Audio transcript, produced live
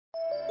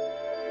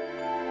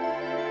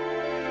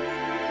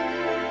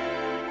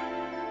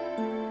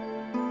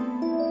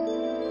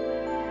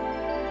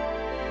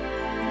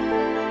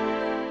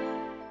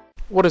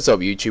What is up,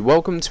 YouTube?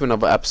 Welcome to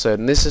another episode,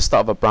 and this is the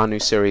start of a brand new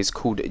series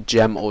called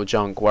Gem or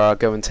Junk, where I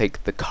go and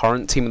take the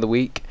current team of the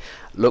week,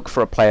 look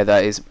for a player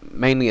that is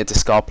mainly a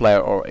discard player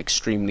or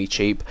extremely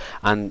cheap,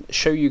 and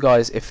show you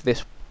guys if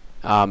this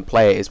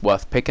player is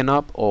worth picking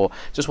up or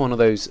just one of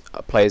those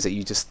players that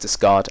you just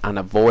discard and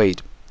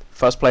avoid.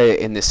 First player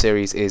in this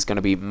series is going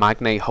to be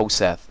Magne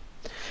Hoseth.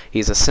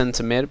 He's a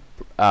centre mid,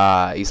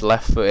 he's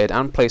left footed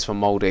and plays for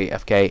Molde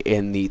FK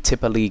in the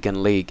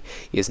TOTW League.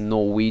 He is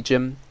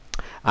Norwegian.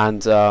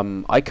 And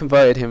I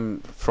converted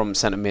him from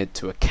centre mid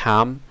to a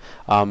cam,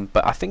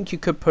 but I think you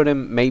could put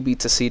him maybe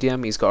to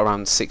CDM. He's got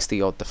around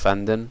 60 odd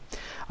defending.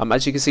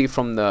 As you can see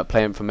from the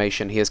player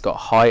information, he has got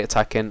high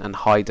attacking and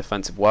high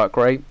defensive work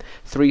rate,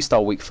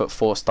 3-star weak foot,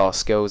 4-star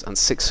skills, and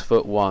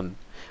 6'1",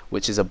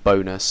 which is a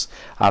bonus.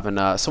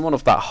 Having someone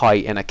of that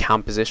height in a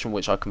cam position,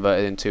 which I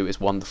converted into, is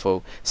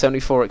wonderful.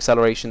 74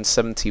 acceleration,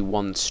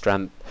 71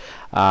 strength,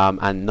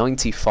 and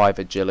 95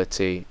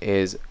 agility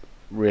is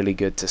really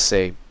good to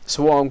see.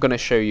 So what I'm going to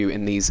show you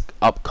in these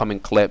upcoming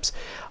clips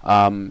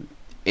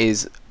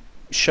is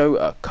show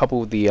a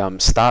couple of the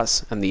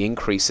stats and the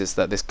increases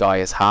that this guy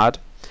has had,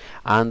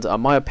 and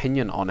my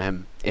opinion on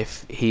him,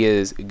 if he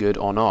is good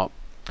or not.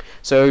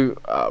 So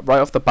right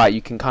off the bat,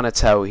 you can kind of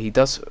tell he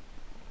does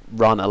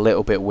run a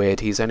little bit weird.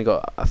 He's only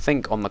got, I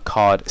think on the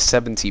card,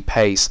 70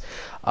 pace,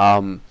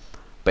 but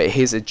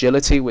his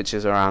agility, which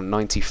is around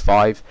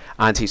 95,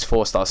 and his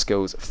 4-star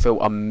skills feel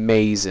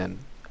amazing.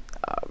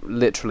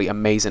 Literally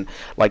amazing.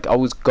 Like, I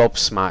was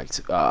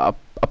gobsmacked.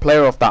 A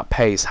player of that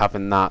pace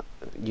having that,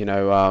 you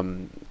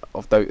know,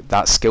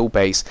 that skill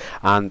base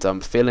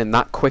and feeling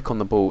that quick on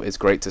the ball is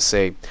great to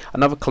see.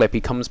 Another clip,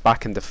 he comes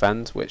back and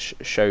defends, which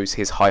shows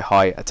his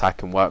high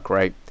attack and work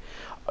rate.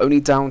 Only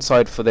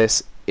downside for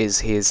this is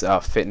his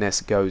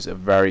fitness goes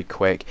very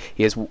quick.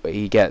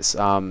 He gets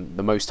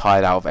the most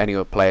tired out of any of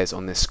the players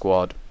on this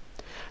squad.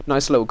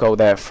 Nice little goal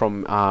there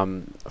from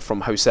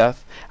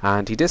Hoseth,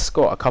 and he did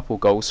score a couple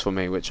goals for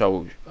me, which I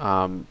will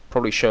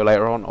probably show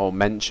later on or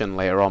mention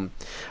later on.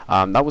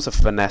 That was a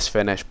finesse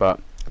finish, but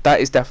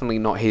that is definitely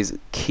not his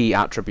key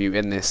attribute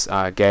in this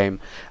game.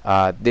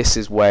 This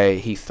is where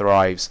he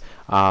thrives,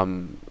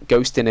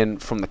 ghosting in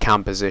from the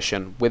cam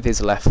position with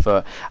his left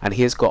foot, and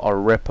he has got a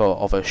ripper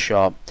of a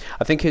shot.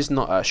 I think his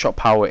shot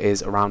power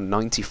is around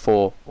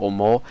 94 or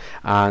more,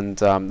 and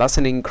that's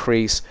an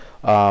increase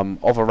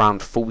of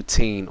around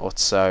 14 or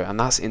so, and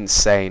that's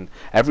insane.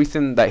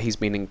 Everything that he's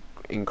been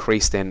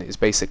increased in is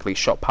basically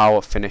shot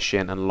power,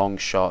 finishing, and long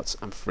shots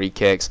and free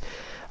kicks.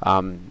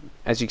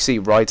 As you can see,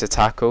 ride to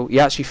tackle. He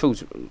actually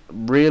feels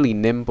really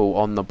nimble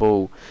on the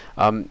ball.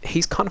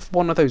 He's kind of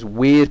one of those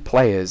weird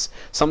players.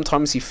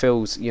 Sometimes he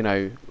feels, you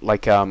know,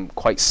 like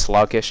quite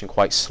sluggish and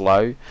quite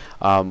slow.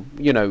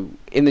 You know,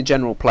 in the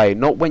general play,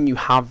 not when you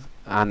have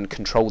and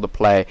control the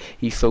player,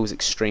 he feels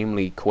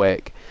extremely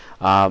quick,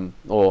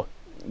 or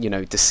you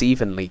know,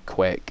 deceivingly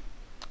quick.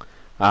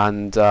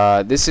 And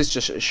this is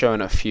just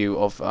showing a few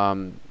of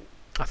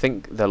I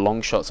think the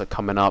long shots are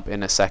coming up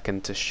in a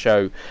second to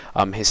show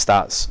his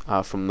stats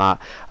from that.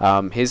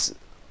 His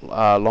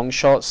long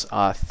shots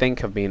I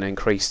think have been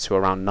increased to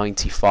around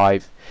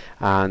 95,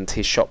 and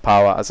his shot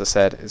power, as I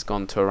said, has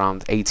gone to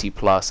around 80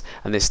 plus,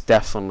 and this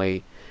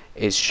definitely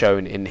is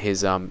shown in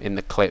his in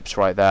the clips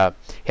right there.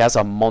 He has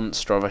a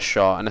monster of a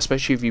shot, and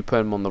especially if you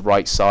put him on the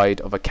right side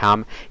of a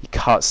cam, he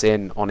cuts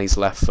in on his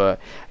left foot.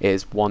 It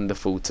is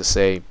wonderful to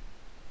see.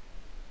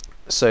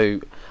 So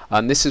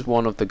this is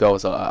one of the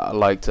goals I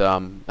liked,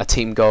 a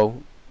team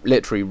goal,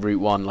 literally route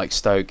 1 like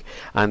Stoke,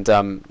 and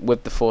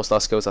with the 4-star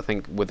skills, I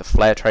think with the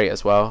flair trait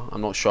as well.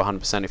 I'm not sure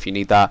 100% if you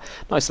need that.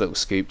 Nice little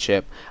scoop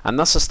chip, and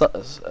that's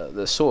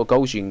the sort of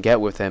goals you can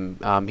get with him.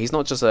 He's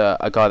not just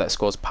a guy that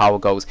scores power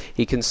goals,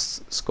 he can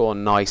score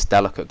nice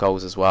delicate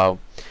goals as well.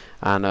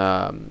 And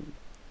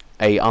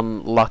a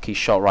unlucky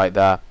shot right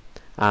there.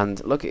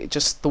 And look,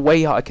 just the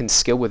way I can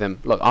skill with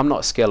him. Look, I'm not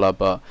a skiller,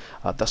 but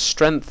the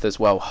strength as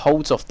well,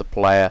 holds off the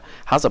player,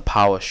 has a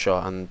power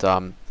shot, and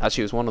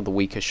actually it was one of the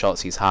weakest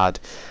shots he's had.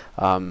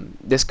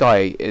 This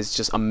guy is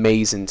just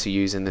amazing to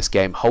use in this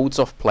game. Holds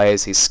off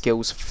players, his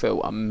skills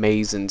feel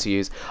amazing to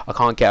use. I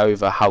can't get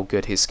over how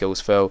good his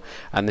skills feel,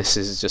 and this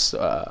is just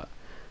a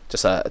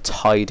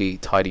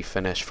tidy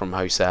finish from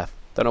Hoseth.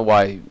 Don't know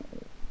why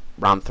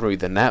ran through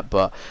the net,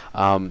 but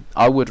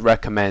I would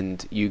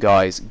recommend you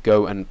guys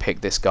go and pick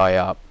this guy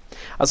up.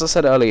 As I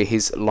said earlier,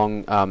 his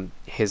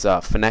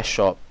finesse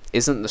shot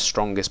isn't the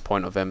strongest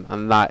point of him,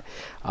 and that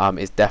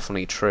is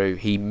definitely true.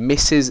 He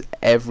misses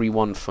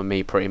everyone for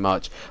me pretty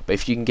much, but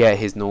if you can get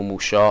his normal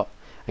shot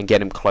and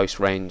get him close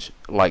range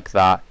like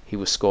that, he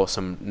will score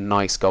some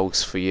nice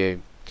goals for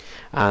you.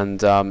 And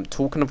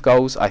talking of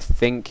goals, I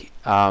think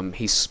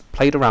he's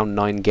played around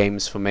 9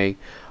 games for me,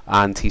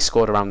 and he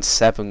scored around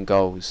 7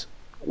 goals,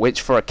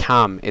 which for a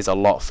cam is a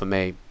lot for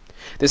me.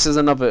 This is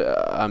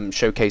another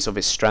showcase of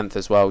his strength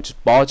as well.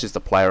 Just barges the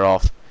player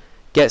off,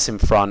 gets in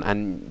front,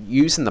 and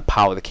using the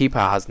power, the keeper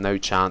has no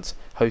chance.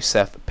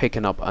 Hoseth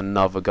picking up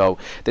another goal.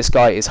 This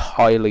guy is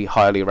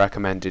highly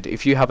recommended.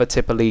 If you have a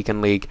TOTW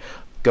League,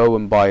 go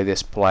and buy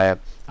this player.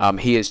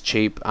 He is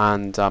cheap,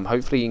 and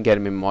hopefully you can get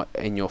him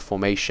in your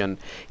formation.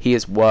 He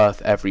is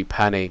worth every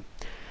penny.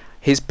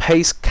 His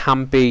pace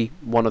can be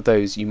one of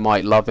those, you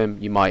might love him,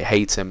 you might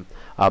hate him,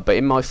 but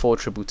in my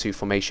 4-2-2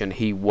 formation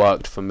he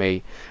worked for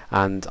me,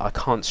 and I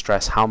can't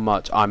stress how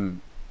much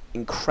I'm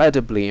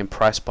incredibly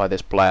impressed by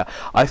this player.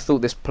 I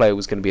thought this player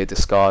was going to be a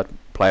discard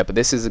player, but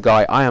this is a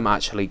guy I am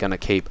actually going to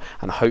keep,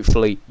 and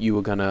hopefully you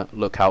are going to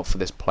look out for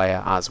this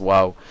player as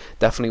well.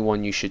 Definitely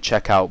one you should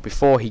check out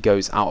before he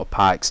goes out of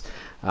packs,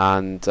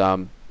 and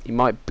he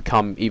might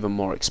become even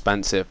more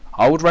expensive.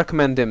 I would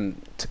recommend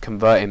him to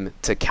convert him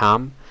to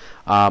cam.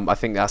 I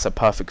think that's a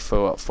perfect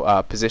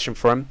position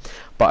for him,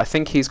 but I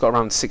think he's got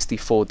around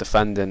 64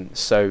 defending,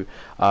 so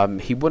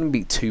he wouldn't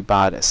be too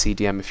bad at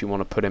CDM if you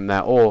want to put him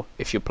there, or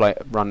if you're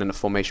running a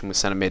formation with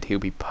centre mid, he'll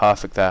be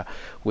perfect there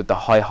with the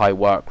high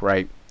work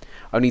rate.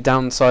 Only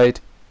downside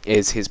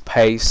is his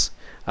pace.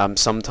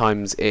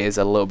 Sometimes it is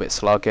a little bit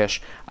sluggish,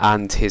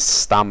 and his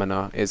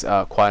stamina is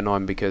quite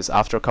annoying because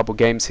after a couple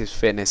games his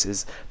fitness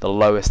is the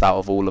lowest out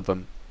of all of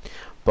them.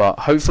 But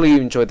hopefully you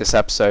enjoyed this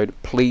episode.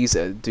 Please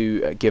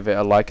do give it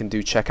a like, and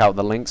do check out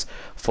the links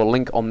for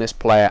link on this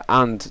player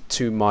and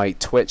to my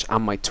Twitch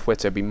and my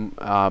Twitter. It'd be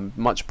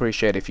much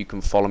appreciated if you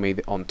can follow me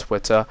on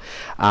Twitter,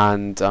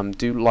 and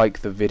do like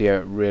the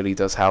video, it really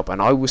does help,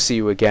 and I will see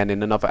you again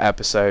in another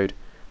episode.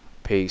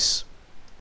 Peace.